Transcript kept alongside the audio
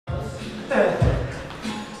Yeah,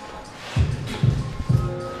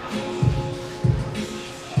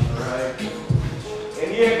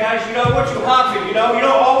 guys, you know, once you hop it, you know, you don't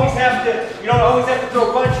always have to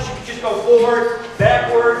throw punches. You can just go forward,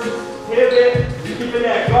 backwards, pivot. You're keeping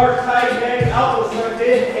that guard tight, man. Elbows tucked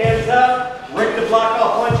in, hands up, ready to block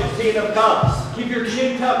off punches, seeing them come. Keep your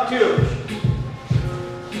chin tucked too.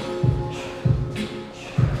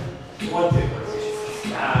 1, 2.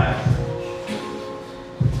 Nice.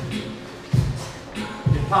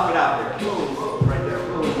 Just pop it out there. Boom, boom, right there.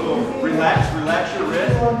 Boom, boom. Relax your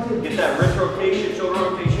wrist. Get that wrist rotation, shoulder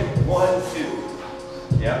rotation. 1,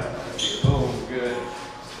 2. Yep. Boom, good.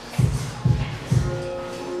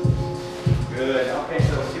 Good. Okay,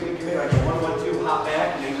 so give me like a 1, 1, 2, hop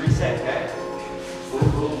back, and then reset, okay? Boom,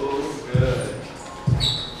 boom, boom. Good.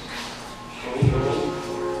 Boom, boom.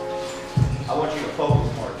 I want you to focus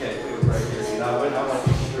more, okay? Right here. You know, I want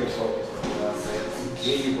you to straight focus. You know what I'm saying?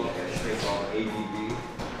 Yeah, you look at straight on ADB.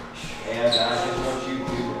 And I just want you to,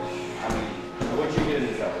 I want you to get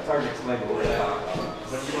into that. It's hard to explain what we're talking about.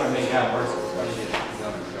 What you want to make out versus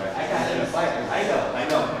numbers, right? I got it. I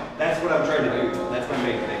know. That's what I'm trying to do. That's my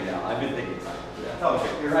main thing now. I've been thinking about it. Yeah. Oh,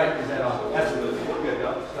 okay. You're right. Is that awesome? Absolutely. We're good,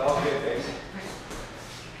 though. It's all good, baby.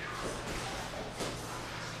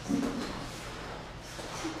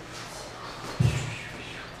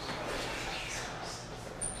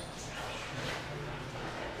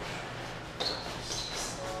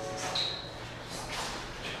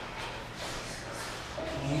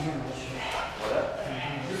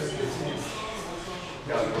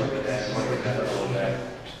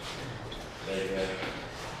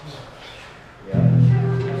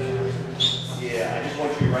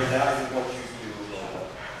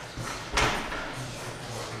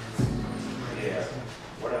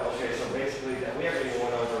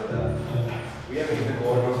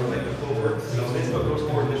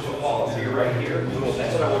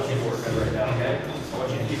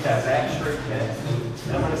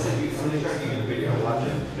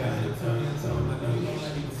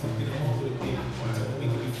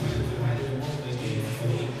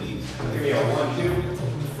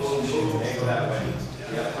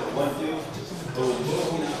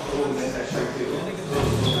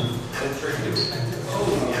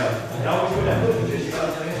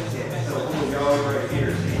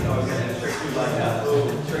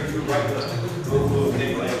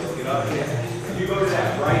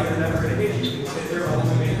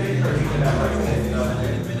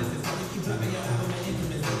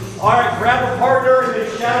 All right, grab a partner and then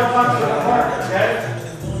shadow box with your partner, okay?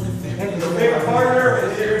 Your favorite partner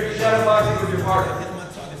and then you're going to be shadow boxing with your partner.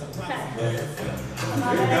 Okay.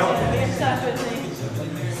 There you go. You're stuck with me.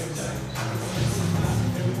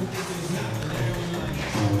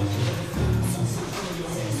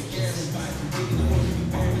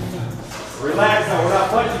 Relax now, we're not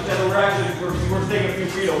punching each other, we're staying a few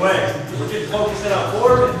feet away. We're just focusing on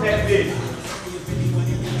form and technique.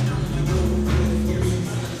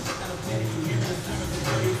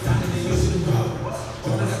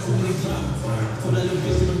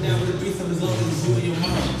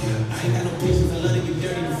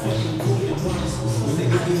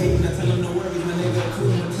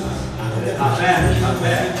 Not bad, not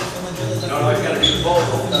bad. No, it's got to be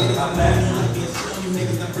both. Not bad.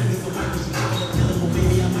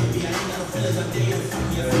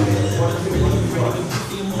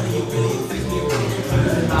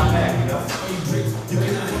 Not bad, you know.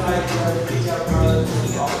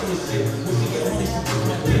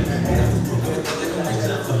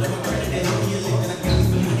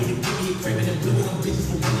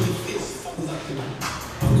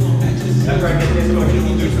 After I get this going, you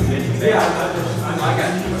can do some bitching. Yeah, I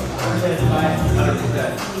got you.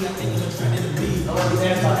 100%.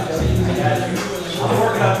 I'm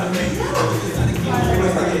working on some things.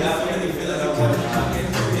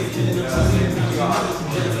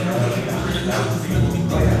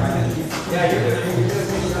 Yeah, you're good.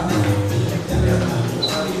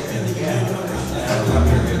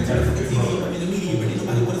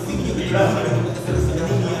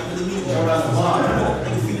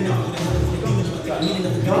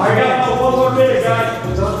 I got about 1 more minute, guys.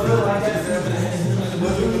 Don't do it like that.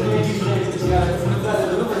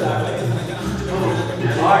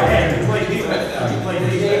 All right, hey, you play defense now. You play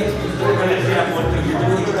defense. We're going to jab 1, 2. You're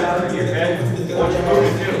doing it out here, okay? What you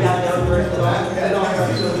moving to?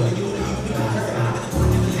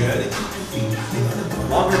 Good.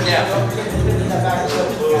 Longer jab.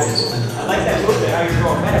 I like that movement, how you're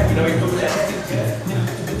throwing back. You know, you're moving that head.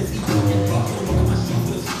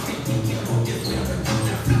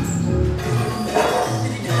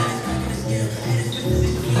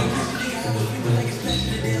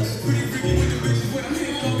 Pretty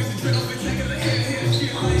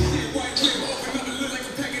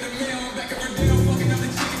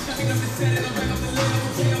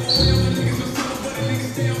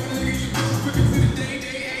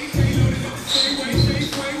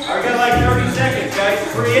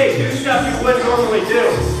guys. Create. Do stuff you wouldn't normally do.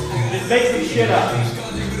 Just make some shit up.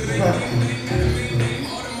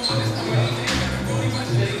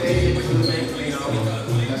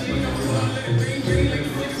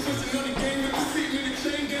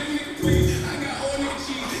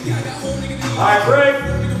 Alright, break.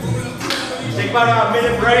 Take about a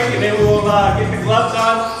minute break and then we'll get the gloves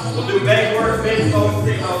on. We'll do bag work, mid, post,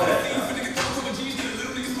 stick, all that stuff.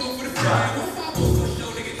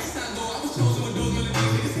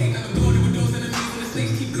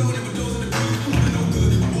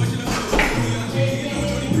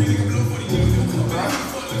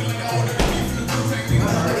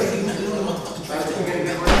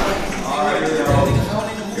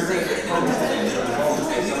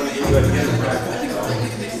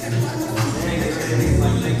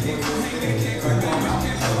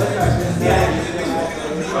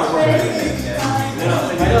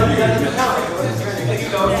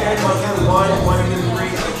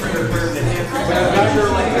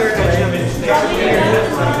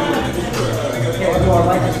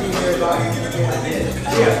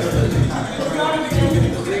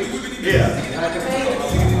 Yeah,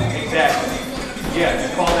 exactly. Yeah,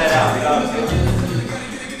 just call that out.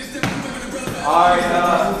 Alright,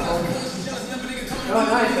 oh,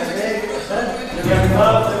 nice, you got the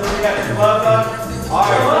gloves, everybody got your gloves on?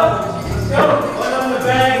 Alright, let's go. One on the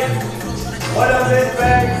bag, one on this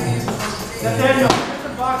bag. Nathaniel, get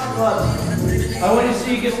some boxing gloves. I want to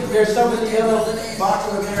see, there's some of the yellow box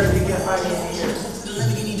over there that you can find in here.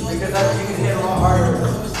 Because I think you can hit a lot harder.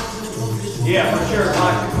 Yeah, for sure,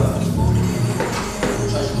 boxing gloves.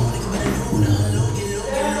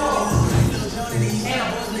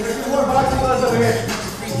 There's some more boxing gloves over here.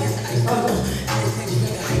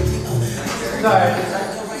 Sorry.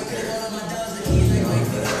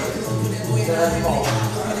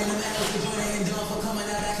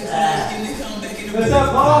 What's up,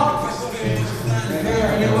 Paul?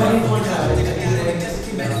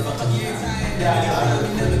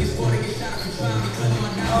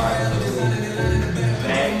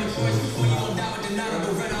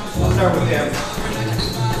 I'll start with him.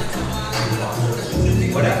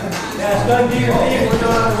 What up? Yeah, it's done. Do your thing. We're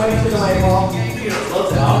going on the way to the way, Paul.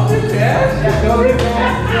 I'll do that. Yeah, go do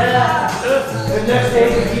that. Yeah. The next day,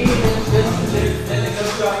 the key. Then it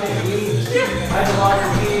goes to the key. I have a lot of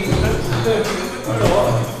keys.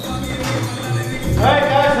 Alright,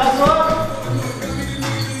 guys, hustle up.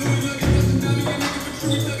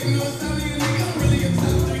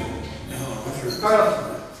 Carlos.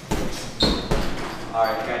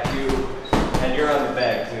 Alright, got you. And you're on the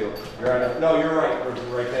bag, too. You're on the, no, you're right. We're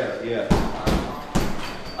right there. Yeah.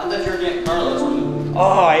 I thought you were getting Carlos.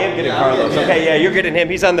 Oh, I am getting Carlos. Okay, yeah, you're getting him.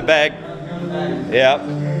 He's on the bag. Yeah.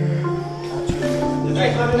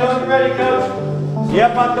 Hey, let me know when you're ready, Coach.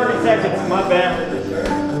 Yep, about 30 seconds. My bad.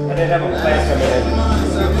 I didn't have a plan coming in.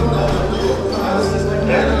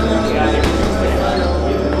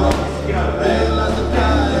 Get on the bag.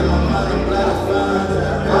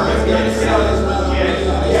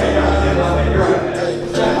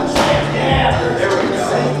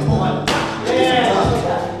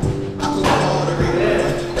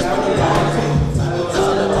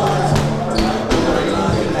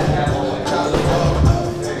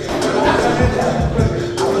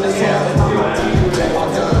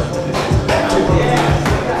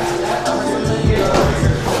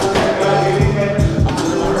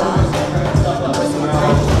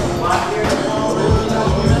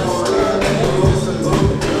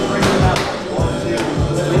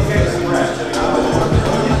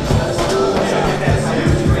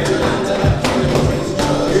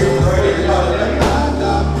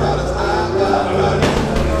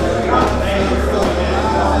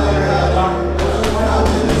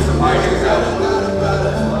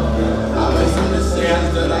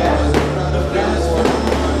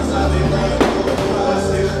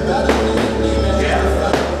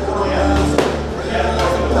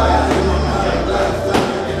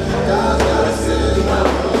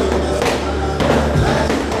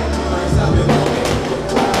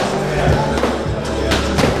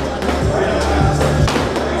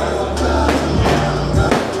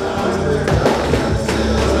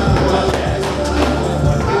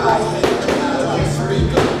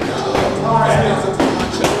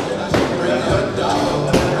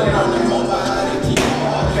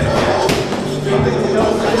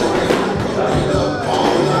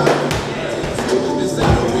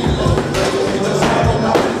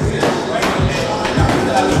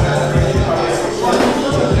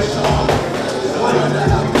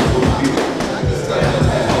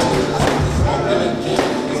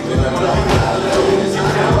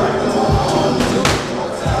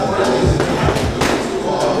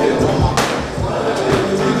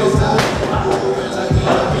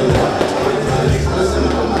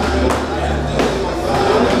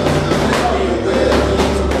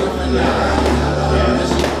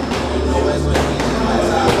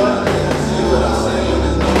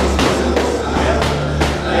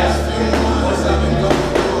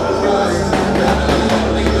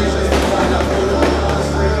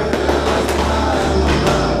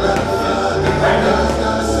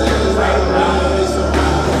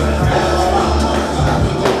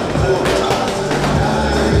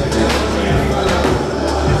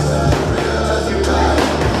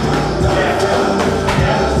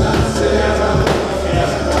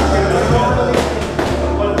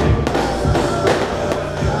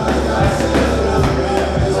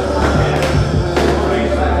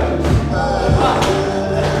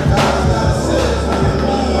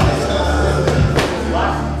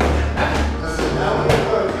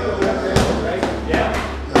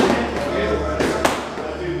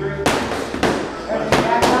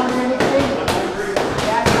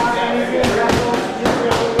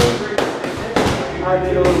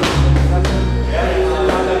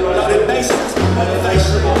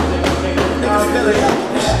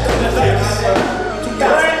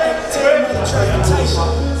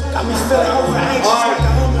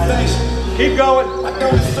 Keep going.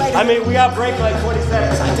 I mean, we got break like 20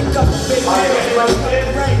 seconds.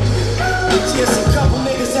 Just a couple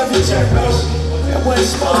niggas every generation. That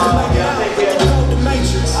wasn't supposed to make it out, but they code the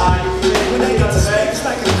matrix. When they get to speak, it's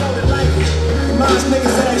like a coded language. Reminds niggas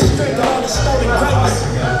that they